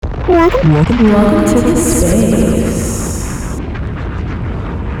Welcome to the space.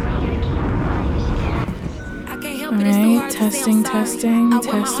 Alright, testing. Oop,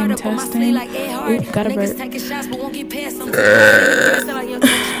 got a burp.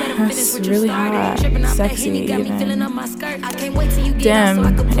 That's really hot, sexy even. Damn,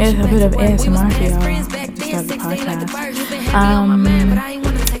 it's a bit of ASMR for y'all. I just started the podcast.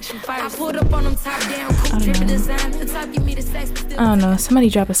 I don't know. Somebody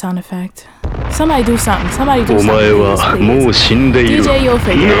drop a sound effect. Somebody do something. Please. DJ, you'll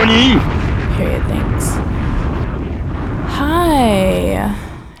figure it. Period, thanks. Hi.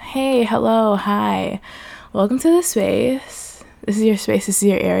 Hey, hello, hi. Welcome to the space. This is your space, this is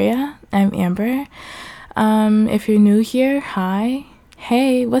your area. I'm Amber. If you're new here, hi.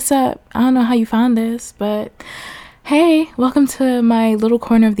 Hey, what's up? I don't know how you found this, but hey, welcome to my little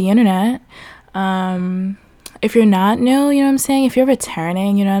corner of the internet. If you're not new, you know what I'm saying? If you're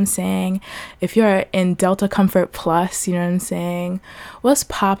returning, you know what I'm saying? If you're in Delta Comfort Plus, you know what I'm saying? What's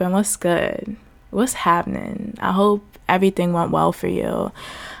poppin'? What's good? What's happening? I hope everything went well for you.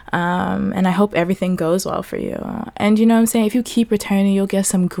 And I hope everything goes well for you. And you know what I'm saying? If you keep returning, you'll get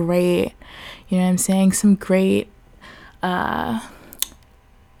some great, you know what I'm saying? Some great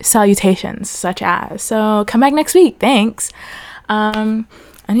salutations, such as. So come back next week. Thanks. I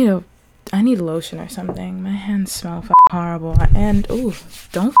need a lotion or something. My hands smell horrible. And, ooh,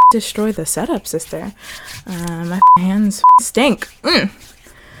 don't destroy the setup, sister. My hands stink. We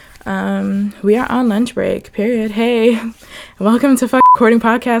are on lunch break, period. Hey, welcome to recording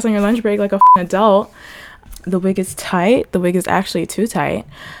podcast on your lunch break like a adult. The wig is tight. The wig is actually too tight.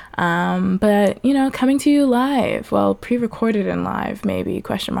 But, you know, coming to you live. Well, pre-recorded and live, maybe,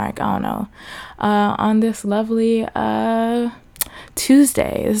 question mark. I don't know. On this lovely,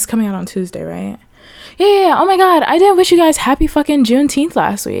 Tuesday. This is coming out on Tuesday, right? Yeah. Oh my God. I didn't wish you guys happy fucking Juneteenth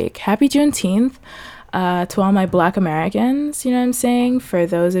last week. Happy Juneteenth to all my Black Americans, you know what I'm saying? For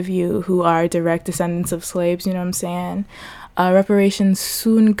those of you who are direct descendants of slaves, you know what I'm saying? Reparations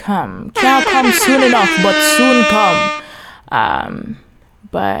soon come. Can't come soon enough, but soon come.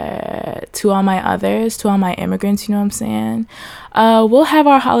 But to all my others, to all my immigrants, you know what I'm saying? We'll have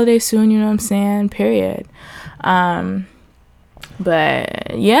our holiday soon, you know what I'm saying? Period.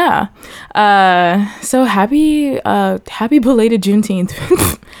 But yeah, so happy belated Juneteenth.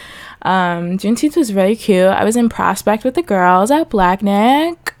 Juneteenth was really cute. I was in Prospect with the girls at Black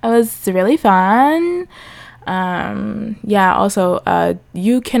Neck. It was really fun. Yeah, also,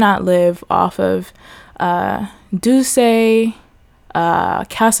 you cannot live off of Douce,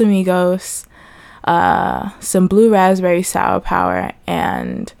 Casamigos, some blue raspberry sour power,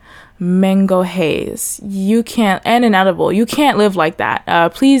 and mango haze. You can't, and an edible. You can't live like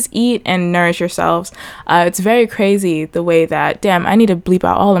that. Please eat and nourish yourselves. It's very crazy the way that, damn, I need to bleep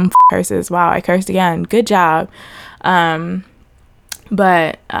out all them curses. Wow, I cursed again. Good job. But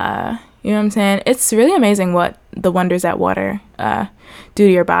you know what I'm saying? It's really amazing what the wonders that water do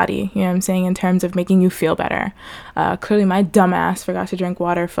to your body, you know what I'm saying, in terms of making you feel better. Clearly my dumb ass forgot to drink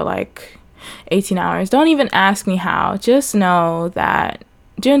water for like 18 hours. Don't even ask me how. Just know that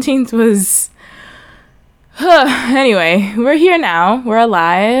Juneteenth was anyway, we're here now, we're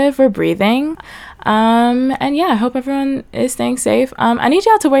alive, we're breathing, and yeah, I hope everyone is staying safe. I need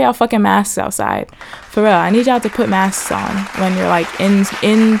y'all to wear y'all fucking masks outside, for real. I need y'all to put masks on when you're like in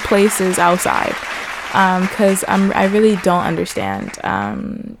places outside, because I really don't understand.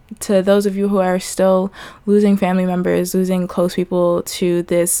 To those of you who are still losing family members, losing close people to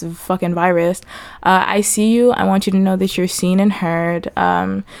this fucking virus, I see you. I want you to know that you're seen and heard.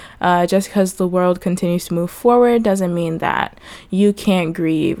 Just because the world continues to move forward doesn't mean that you can't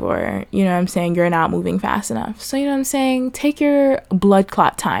grieve, or, you know what I'm saying, you're not moving fast enough. So, you know what I'm saying, take your blood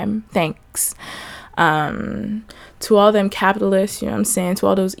clot time. Thanks. To all them capitalists, you know what I'm saying, to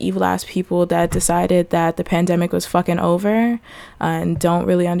all those evil ass people that decided that the pandemic was fucking over and don't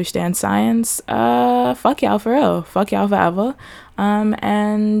really understand science, fuck y'all for real. Fuck y'all forever.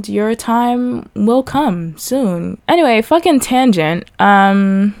 And your time will come soon. Anyway, fucking tangent.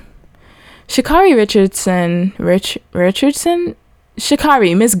 Sha'Carri Richardson?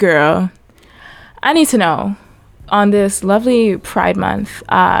 Sha'Carri, Miss Girl. I need to know, on this lovely Pride Month,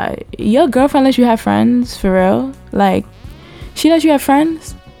 your girlfriend lets you have friends, for real? Like, she lets you have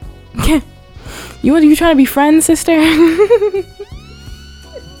friends? You trying to be friends, sister?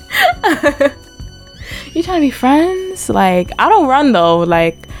 You trying to be friends? Like, I don't run though.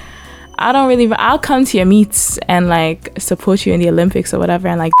 Like, I'll come to your meets and like support you in the Olympics or whatever,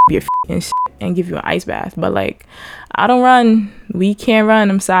 and like your and shit and give you an ice bath. But like, I don't run. We can't run.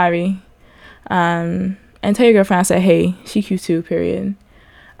 I'm sorry. And tell your girlfriend I said, hey, she cute too, period.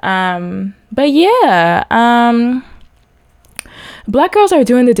 But yeah, Black girls are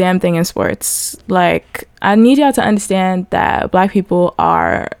doing the damn thing in sports. Like, I need y'all to understand that Black people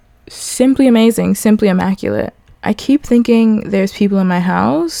are simply amazing, simply immaculate. I keep thinking there's people in my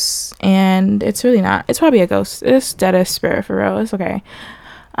house, and it's really not. It's probably a ghost. It's dead as spirit for real. It's okay.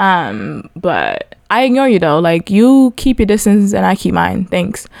 But I ignore you though. Like, you keep your distance and I keep mine.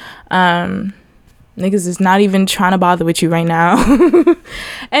 Thanks. Niggas is not even trying to bother with you right now.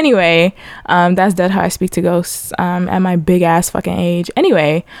 Anyway, that's dead how I speak to ghosts at my big ass fucking age.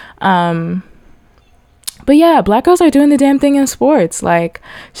 Anyway, but yeah, Black girls are doing the damn thing in sports. Like,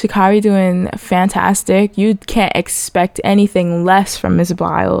 Sha'Carri doing fantastic. You can't expect anything less from Miss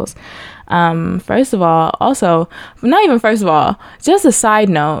Biles. First of all, also, not even first of all, just a side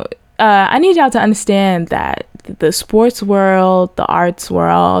note, I need y'all to understand that the sports world, the arts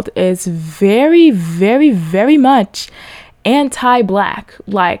world is very, very, very much anti-Black.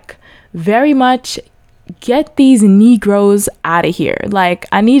 Like, very much get these Negroes out of here. Like,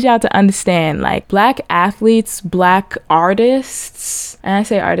 I need y'all to understand, like, Black athletes, Black artists, and I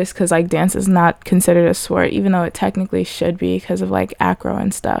say artists because, like, dance is not considered a sport, even though it technically should be because of, like, acro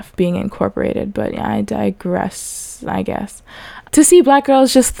and stuff being incorporated. But yeah, I digress, I guess. To see Black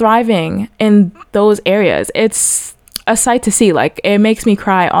girls just thriving in those areas, it's a sight to see. Like, it makes me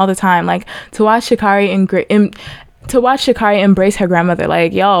cry all the time. Like, to watch Sha'Carri embrace her grandmother,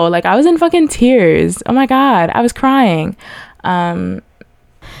 like, yo, like, I was in fucking tears. Oh my god, I was crying. Why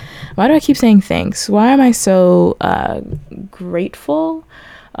do I keep saying thanks? Why am I so grateful?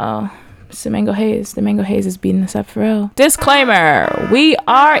 It's the mango haze. The mango haze is beating us up for real. Disclaimer: we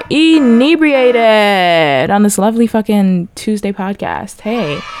are inebriated on this lovely fucking Tuesday podcast.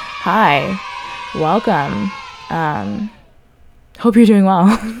 Hey, hi, welcome. Hope you're doing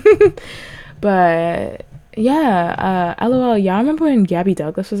well. But yeah, lol, y'all remember when Gabby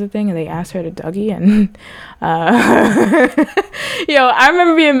Douglas was a thing and they asked her to Dougie? And yo, I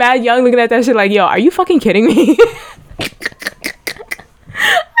remember being mad young looking at that shit like, yo, are you fucking kidding me?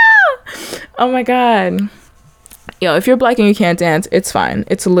 Oh my god. Yo, if you're Black and you can't dance, it's fine.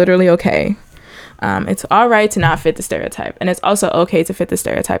 It's literally okay. It's all right to not fit the stereotype, and it's also okay to fit the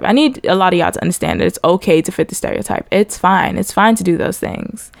stereotype. I need a lot of y'all to understand that it's okay to fit the stereotype. It's fine to do those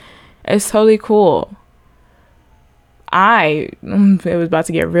things. It's totally cool. It was about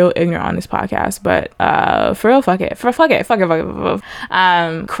to get real ignorant on this podcast, but for real, fuck it.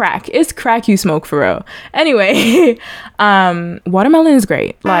 Crack. It's crack you smoke for real. Anyway, watermelon is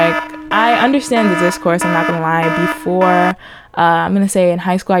great. Like, I understand the discourse, I'm not gonna lie. Before, I'm gonna say in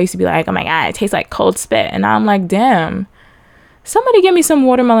high school, I used to be like, oh my god, it tastes like cold spit. And now I'm like, damn, somebody give me some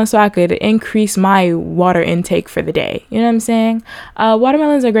watermelon so I could increase my water intake for the day. You know what I'm saying?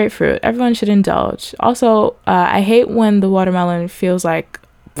 Watermelon's a great fruit. Everyone should indulge. Also, I hate when the watermelon feels like,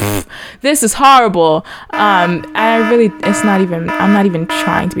 this is horrible. I'm not even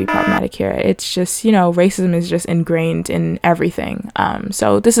trying to be problematic here. It's just, you know, racism is just ingrained in everything.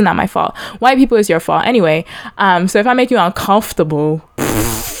 So this is not my fault. White people is your fault. Anyway, so if I make you uncomfortable,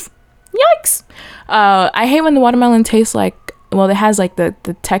 yikes. I hate when the watermelon tastes like, well, it has like the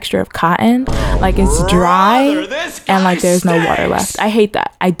texture of cotton, like it's dry and like there's no water left. I hate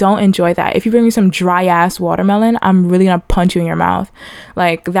that. I don't enjoy that. If you bring me some dry ass watermelon, I'm really gonna punch you in your mouth.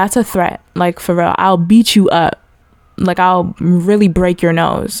 Like, that's a threat. Like, for real, I'll beat you up. Like, I'll really break your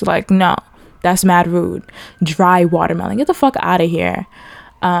nose. Like, no, that's mad rude. Dry watermelon, get the fuck out of here.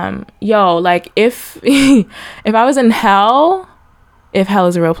 Yo, like, if if I was in hell, if hell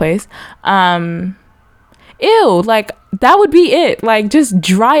is a real place, ew, like, that would be it. Like, just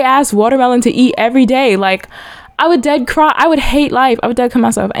dry ass watermelon to eat every day. Like, I would dead cry. I would hate life. I would dead kill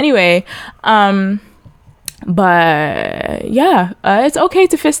myself. Anyway, but yeah, it's okay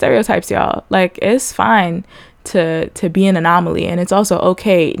to fit stereotypes, y'all. Like, it's fine to be an anomaly, and it's also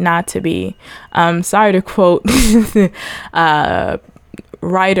okay not to be. Sorry to quote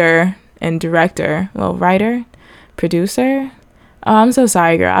writer and director. Well, writer, producer. Oh, I'm so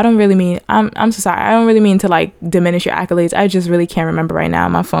sorry, girl. I'm so sorry. I don't really mean to, like, diminish your accolades. I just really can't remember right now.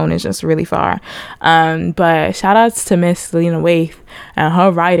 My phone is just really far. But shout outs to Miss Lena Waithe and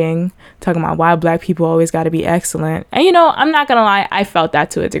her writing, talking about why Black people always got to be excellent. And, you know, I'm not going to lie, I felt that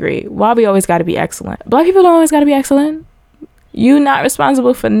to a degree. Why we always got to be excellent? Black people don't always got to be excellent. You not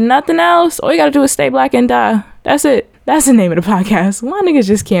responsible for nothing else. All you got to do is stay Black and die. That's it. That's the name of the podcast. Why niggas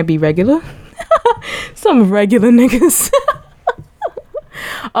just can't be regular? Some regular niggas.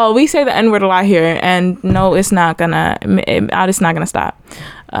 Oh, we say the N-word a lot here, and no, it's not gonna stop.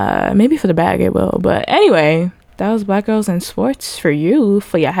 Maybe for the bag it will, but anyway, that was Black Girls in Sports for you,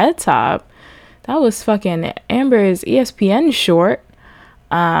 for your head top. That was fucking Amber's ESPN short.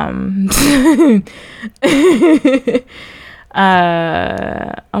 Oh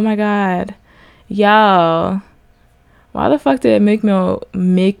my god, yo, why the fuck did Meek Mill,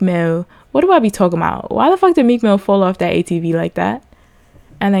 what do I be talking about? Why the fuck did Meek Mill fall off that ATV like that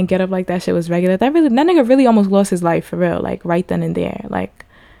and then get up like that shit was regular? That nigga really almost lost his life for real, like right then and there. Like,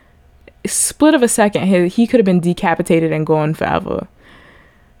 split of a second, he could have been decapitated and gone forever.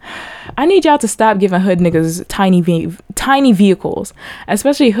 I need y'all to stop giving hood niggas tiny vehicles,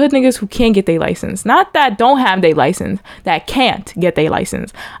 especially hood niggas who can't get their license. Not that don't have their license, that can't get their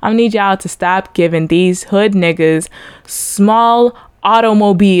license. I need y'all to stop giving these hood niggas small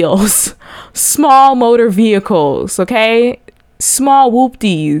automobiles, small motor vehicles, okay? Small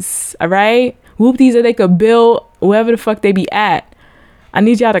whoopties, all right? Whoopties that they could build wherever the fuck they be at. I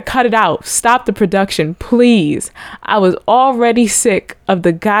need y'all to cut it out. Stop the production, please. I was already sick of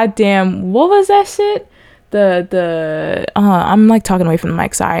the goddamn, what was that shit? I'm like talking away from the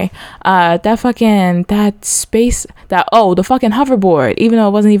mic, sorry. The fucking hoverboard, even though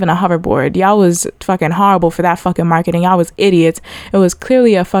it wasn't even a hoverboard. Y'all was fucking horrible for that fucking marketing. Y'all was idiots. It was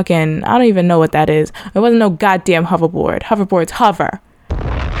clearly a fucking, I don't even know what that is. It wasn't no goddamn hoverboard. Hoverboards hover.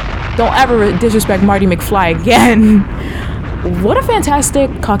 Don't ever disrespect Marty McFly again. What a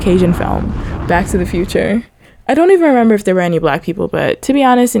fantastic Caucasian film, Back to the Future. I don't even remember if there were any black people, but to be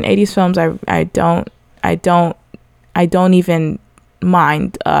honest, in 80s films, I don't even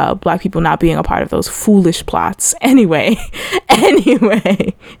mind black people not being a part of those foolish plots. Anyway,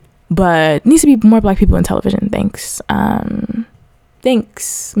 but needs to be more black people in television.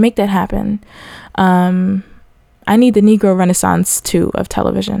 Thanks. Make that happen. I need the Negro Renaissance too of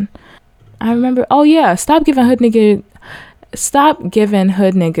television. I remember. Oh yeah, stop giving hood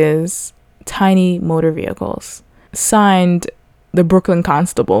niggas tiny motor vehicles. Signed, the Brooklyn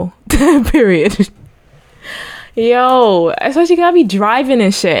Constable. Period. Yo, especially gotta be driving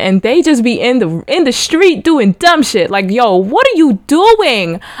and shit, and they just be in the street doing dumb shit. Like, yo, what are you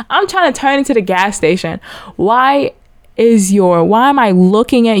doing? I'm trying to turn into the gas station. Why am I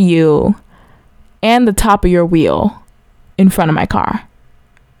looking at you and the top of your wheel in front of my car?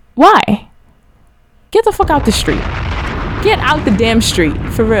 Why? Get the fuck out the street. Get out the damn street,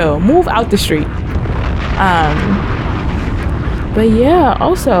 for real. Move out the street. But yeah,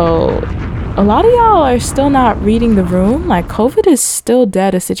 also, a lot of y'all are still not reading the room. Like, COVID is still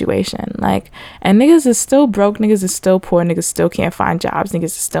dead a situation. Like, and niggas is still broke, niggas is still poor, niggas still can't find jobs, niggas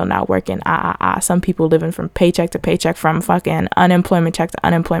is still not working. Some people living from paycheck to paycheck, from fucking unemployment check to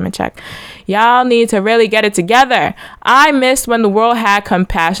unemployment check. Y'all need to really get it together. I missed when the world had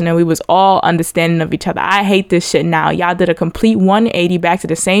compassion and we was all understanding of each other. I hate this shit now. Y'all did a complete 180 back to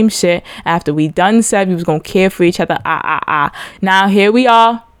the same shit after we done said we was gonna care for each other. Now here we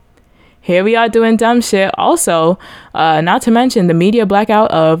are. Here we are doing dumb shit. Also, not to mention the media blackout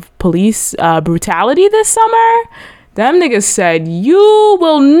of police brutality this summer. Them niggas said, you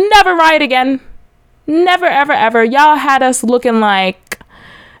will never riot again. Never, ever, ever. Y'all had us looking like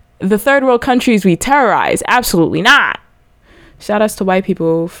the third world countries we terrorize. Absolutely not. Shout outs to white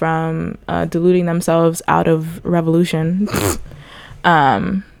people from deluding themselves out of revolution.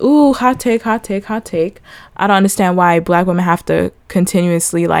 Hot take. I don't understand why black women have to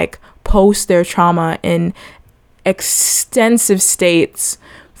continuously like post their trauma in extensive states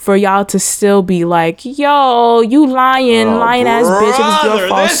for y'all to still be like, yo, you lying ass bitch, it was your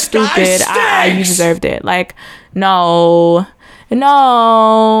fault, stupid, you deserved it. Like, no.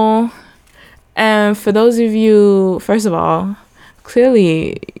 And for those of you, first of all,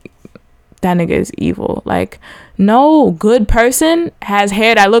 clearly that nigga is evil. Like, no good person has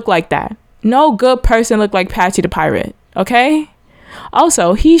hair that look like that. No good person look like Patchy the Pirate, okay?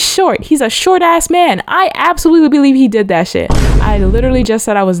 Also, he's short. He's a short ass man. I absolutely believe he did that shit. I literally just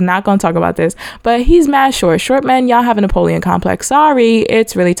said I was not going to talk about this, but he's mad short. Short men, y'all have a Napoleon complex. Sorry,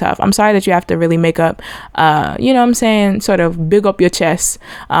 it's really tough. I'm sorry that you have to really make up, you know what I'm saying, sort of big up your chest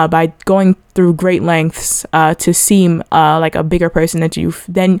by going through great lengths to seem like a bigger person than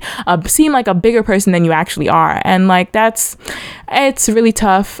you actually are. And like, it's really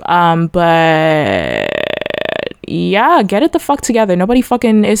tough. But yeah, get it the fuck together.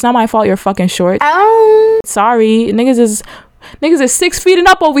 It's not my fault you're fucking short. Sorry, niggas is 6 feet and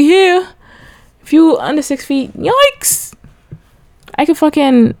up over here. If you under 6 feet, yikes. I could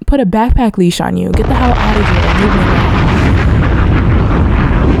fucking put a backpack leash on you. Get the hell out of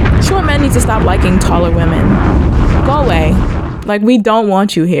here. Short men need to stop liking taller women. Go away. Like, we don't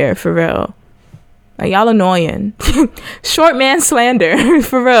want you here, for real. Like, y'all annoying. Short man slander,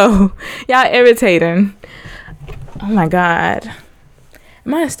 for real. Y'all irritating. Oh my god.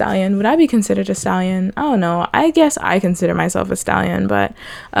 Am I a stallion? Would I be considered a stallion? I don't know. I guess I consider myself a stallion, but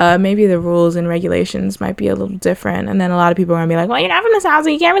maybe the rules and regulations might be a little different. And then a lot of people are going to be like, well, you're not from the South, so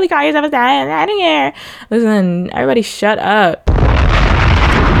you can't really call yourself a stallion. I don't care. Listen, everybody shut up.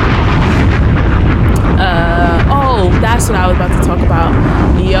 That's what I was about to talk about.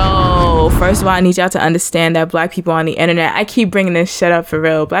 Yo, first of all, I need y'all to understand that black people on the internet, I keep bringing this shit up for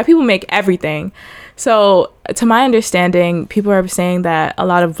real. Black people make everything. So to my understanding, people are saying that a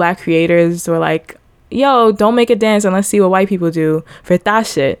lot of black creators were like, yo, don't make a dance and let's see what white people do for that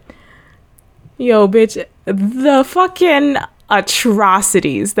shit. Yo, bitch, the fucking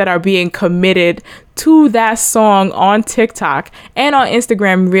atrocities that are being committed to that song on TikTok and on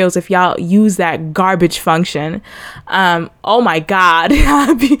Instagram Reels, if y'all use that garbage function, oh my god.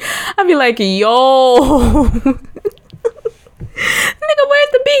 I'd be like, yo. Nigga,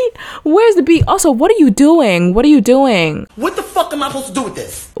 where's the beat? Also, what are you doing? What the fuck am I supposed to do with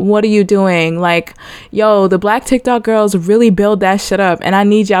this? What are you doing? Like, yo, the black TikTok girls really build that shit up, and I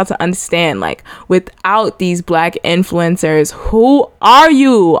need y'all to understand, like, without these black influencers, who are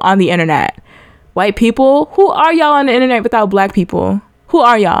you on the internet? White people? Who are y'all on the internet without black people? Who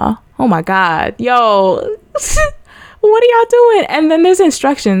are y'all? Oh my god, yo. What are y'all doing? And then there's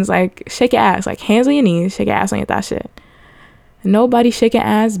instructions like, shake your ass, like, hands on your knees, shake your ass on your that shit. Nobody shaking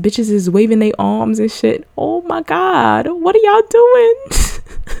ass. Bitches is waving their arms and shit. Oh my god, what are y'all doing?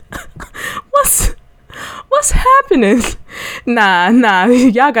 What's happening? Nah,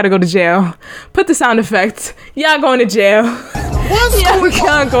 y'all gotta go to jail. Put the sound effects. Y'all going to jail.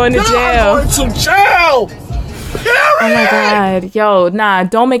 Y'all going to jail. Going to jail. Period. Oh my god, yo, nah,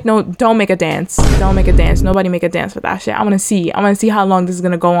 don't make a dance. Don't make a dance. Nobody make a dance for that shit. I wanna see how long this is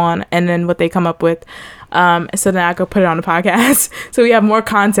gonna go on, and then what they come up with. So then I could put it on the podcast so we have more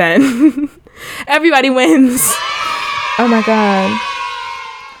content. Everybody wins. Oh my god.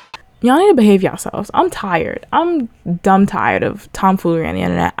 Y'all need to behave yourselves. I'm tired. I'm dumb tired of tomfoolery on the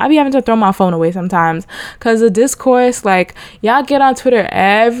internet. I be having to throw my phone away sometimes because the discourse, like, y'all get on Twitter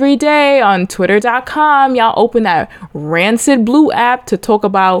every day on twitter.com. Y'all open that rancid blue app to talk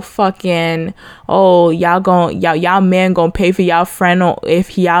about fucking, oh, y'all man gonna pay for y'all friend or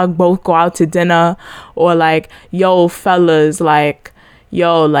if y'all both go out to dinner, or like, yo, fellas, like,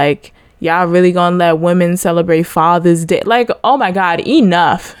 yo, like, y'all really gonna let women celebrate Father's Day? Like, oh my god,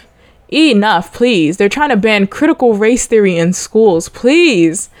 enough, please. They're trying to ban critical race theory in schools,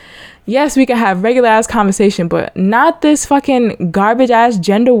 please. Yes, we can have regular ass conversation, but not this fucking garbage ass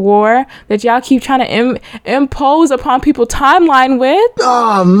gender war that y'all keep trying to impose upon people timeline with.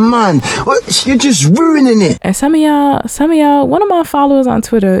 Oh man, you're just ruining it. And some of y'all, one of my followers on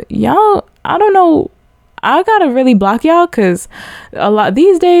Twitter, y'all, I don't know, I gotta really block y'all because a lot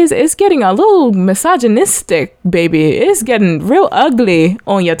these days it's getting a little misogynistic, baby. It's getting real ugly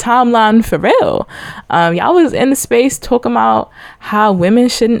on your timeline for real. Y'all was in the space talking about how women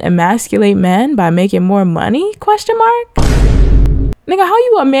shouldn't emasculate men by making more money? ? Nigga, how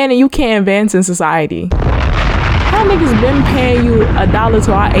you a man and you can't advance in society? How niggas been paying you $1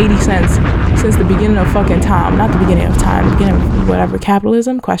 to our 80 cents since the beginning of fucking time? Not the beginning of time, the beginning of whatever,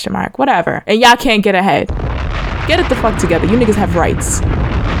 capitalism, ? Whatever. And y'all can't get ahead. Get it the fuck together. You niggas have rights.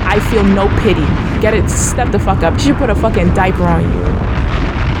 I feel no pity. Get it, step the fuck up. You should put a fucking diaper on you.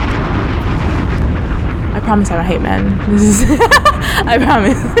 I promise I don't hate men. This is I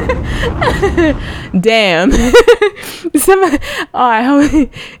promise. Damn. I hope.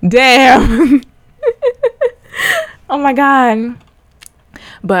 Damn. Oh my god.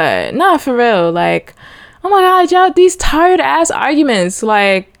 But nah, for real, like, oh my god, y'all, these tired ass arguments,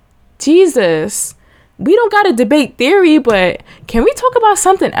 like, Jesus, we don't gotta debate theory, but can we talk about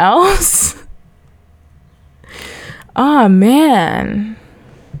something else? Oh man,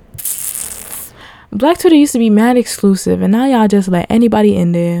 Black Twitter used to be mad exclusive, and now y'all just let anybody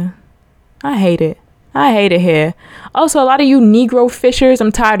in there. I hate it here. Also, a lot of you Negro fishers,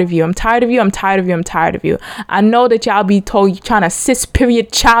 I'm tired of you. I know that y'all be told you trying to cis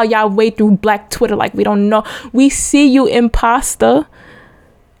period child y'all way through Black Twitter like we don't know. We see you, imposter.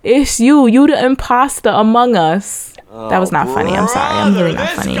 It's you the imposter among us. That was not funny. I'm sorry. I'm really not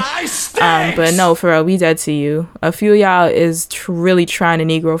funny. But no, for real, we dead to you. A few of y'all is really trying to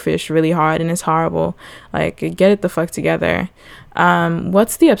Negro fish really hard, and it's horrible. Like, get it the fuck together.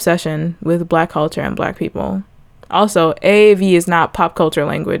 What's the obsession with black culture and black people? Also, AAV is not pop culture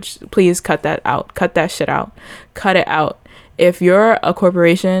language. Please cut that out. Cut that shit out. Cut it out. If you're a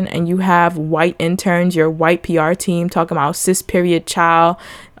corporation and you have white interns, your white PR team talking about cis period child,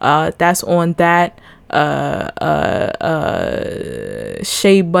 that's on that,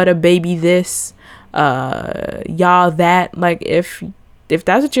 shea butter baby this, y'all that, like, if if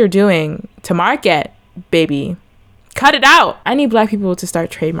that's what you're doing to market, baby, cut it out. I need black people to start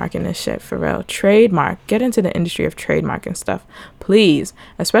trademarking this shit, for real. Trademark. Get into the industry of trademarking stuff, please.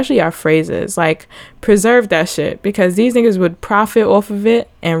 Especially our phrases. Like, preserve that shit, because these niggas would profit off of it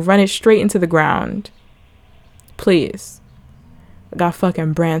and run it straight into the ground. Please. I got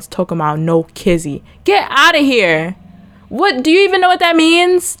fucking brands talking about no kizzy. Get out of here. What, do you even know what that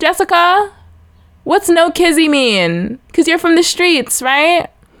means, Jessica? What's no kizzy mean? Because you're from the streets, right?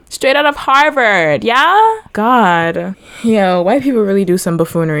 Straight out of Harvard, yeah? God. Yo, white people really do some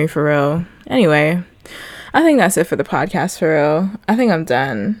buffoonery, for real. Anyway, I think that's it for the podcast, for real. I think I'm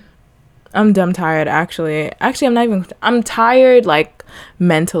done. I'm dumb tired, actually. I'm tired, like,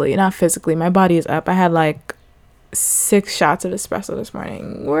 mentally, not physically. My body is up. I had, like, 6 shots of espresso this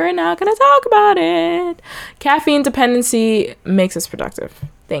morning. We're not gonna talk about it. Caffeine dependency makes us productive.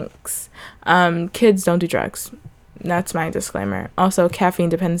 Thanks. Kids, don't do drugs. That's my disclaimer. Also, caffeine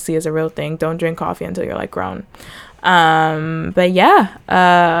dependency is a real thing. Don't drink coffee until you're, like, grown. But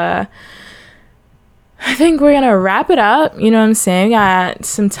yeah, I think we're gonna wrap it up. You know what I'm saying? Got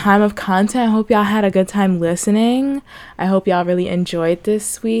some time of content. I hope y'all had a good time listening. I hope y'all really enjoyed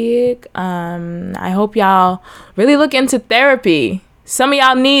this week. I hope y'all really look into therapy. Some of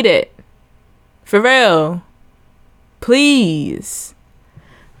y'all need it. For real. Please.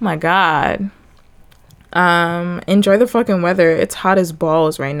 Oh my God. Enjoy the fucking weather. It's hot as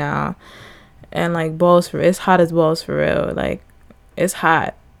balls right now. And like it's hot as balls, for real. Like, it's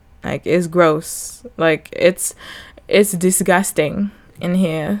hot. Like, it's gross. Like, it's disgusting in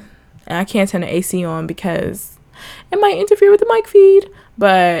here. And I can't turn the AC on because it might interfere with the mic feed.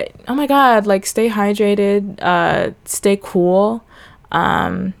 But oh my God, like, stay hydrated, stay cool,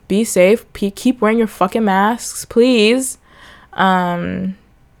 be safe, keep wearing your fucking masks, please.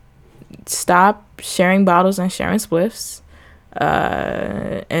 Stop sharing bottles and sharing spliffs.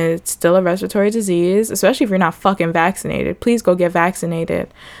 It's still a respiratory disease, especially if you're not fucking vaccinated. Please go get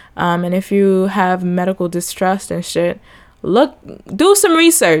vaccinated. And if you have medical distrust and shit, do some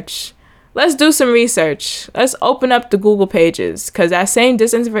research. Let's do some research. Let's open up the Google pages, because that same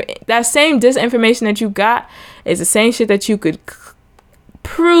disinformation that you got is the same shit that you could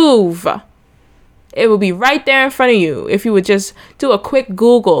prove. It will be right there in front of you if you would just do a quick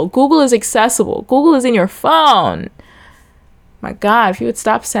Google. Google is accessible. Google is in your phone. My God, if you would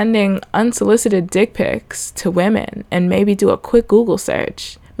stop sending unsolicited dick pics to women and maybe do a quick Google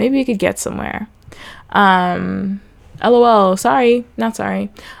search, maybe you could get somewhere. LOL, sorry, not sorry.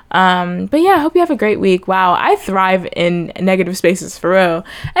 But yeah, I hope you have a great week. Wow, I thrive in negative spaces, for real.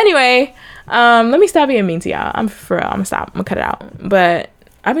 Anyway, let me stop being mean to y'all. I'm gonna stop. I'm gonna cut it out. But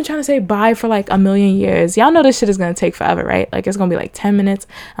I've been trying to say bye for like a million years. Y'all know this shit is gonna take forever, right? Like, it's gonna be like 10 minutes.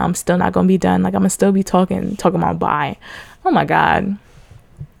 I'm still not gonna be done. Like, I'm gonna still be talking about bye. Oh my God.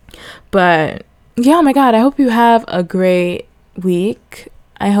 But yeah, oh my God, I hope you have a great week.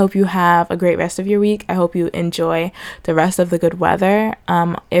 I hope you have a great rest of your week. I hope you enjoy the rest of the good weather.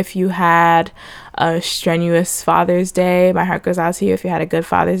 If you had a strenuous Father's Day, my heart goes out to you. If you had a good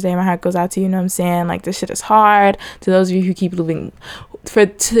Father's Day, my heart goes out to you. You know what I'm saying? Like, this shit is hard. To those of you who keep living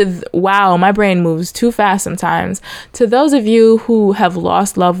wow, my brain moves too fast sometimes. To those of you who have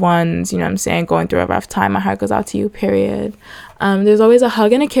lost loved ones, you know what I'm saying, going through a rough time, my heart goes out to you, period. There's always a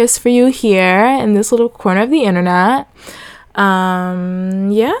hug and a kiss for you here in this little corner of the internet. I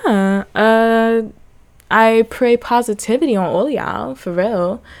pray positivity on all y'all, for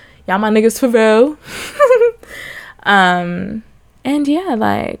real. Y'all my niggas, for real. And yeah,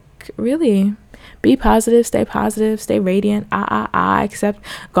 like, really, be positive, stay radiant. Except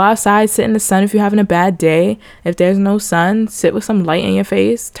go outside, sit in the sun if you're having a bad day. If there's no sun, sit with some light in your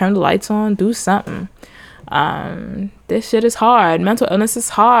face, turn the lights on, do something. This shit is hard. Mental illness is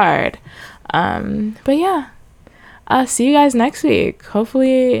hard. But yeah, see you guys next week.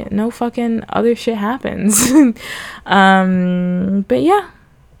 Hopefully no fucking other shit happens. But yeah,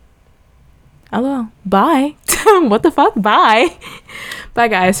 hello, bye. What the fuck? Bye. Bye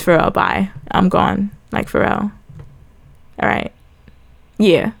guys, for real. Bye. I'm gone, like, for real. All right,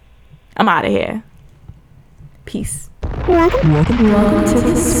 yeah, I'm out of here. Peace. Welcome to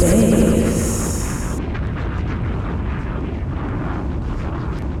the space.